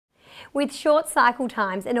With short cycle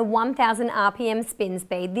times and a 1000 RPM spin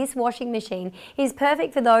speed, this washing machine is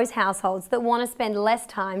perfect for those households that want to spend less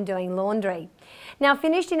time doing laundry. Now,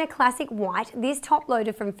 finished in a classic white, this top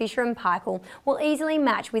loader from Fisher Paykel will easily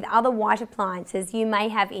match with other white appliances you may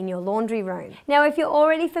have in your laundry room. Now, if you're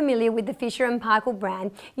already familiar with the Fisher Paykel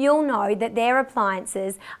brand, you'll know that their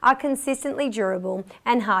appliances are consistently durable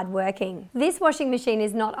and hard-working. This washing machine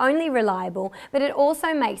is not only reliable, but it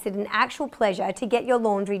also makes it an actual pleasure to get your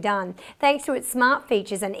laundry done, thanks to its smart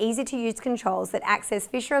features and easy-to-use controls that access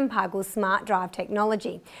Fisher Paykel's Smart Drive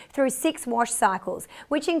technology through 6 wash cycles,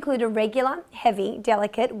 which include a regular, heavy,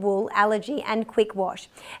 delicate, wool, allergy and quick wash.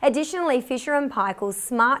 Additionally, Fisher Paykel's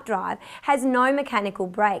Smart Drive has no mechanical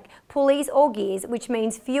brake, pulleys or gears, which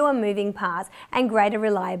means fewer moving parts and greater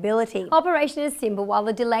reliability. Operation is simple, while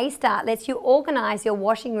the delay start lets you organise your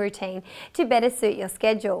washing routine to better suit your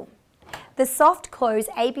schedule. The soft close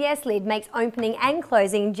ABS lid makes opening and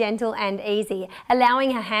closing gentle and easy,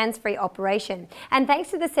 allowing a hands-free operation. And thanks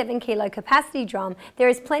to the 7-kilo capacity drum, there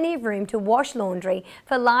is plenty of room to wash laundry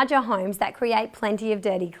for larger homes that create plenty of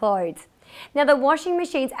dirty clothes. Now, the washing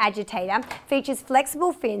machine's agitator features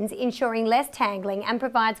flexible fins, ensuring less tangling and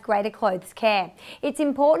provides greater clothes care. It's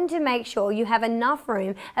important to make sure you have enough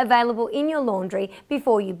room available in your laundry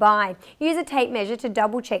before you buy. Use a tape measure to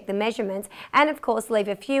double check the measurements and of course leave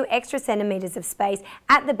a few extra centimetres of space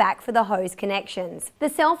at the back for the hose connections. The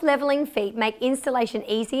self-leveling feet make installation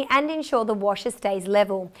easy and ensure the washer stays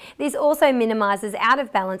level. This also minimises out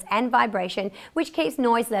of balance and vibration, which keeps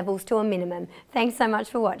noise levels to a minimum. Thanks so much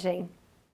for watching.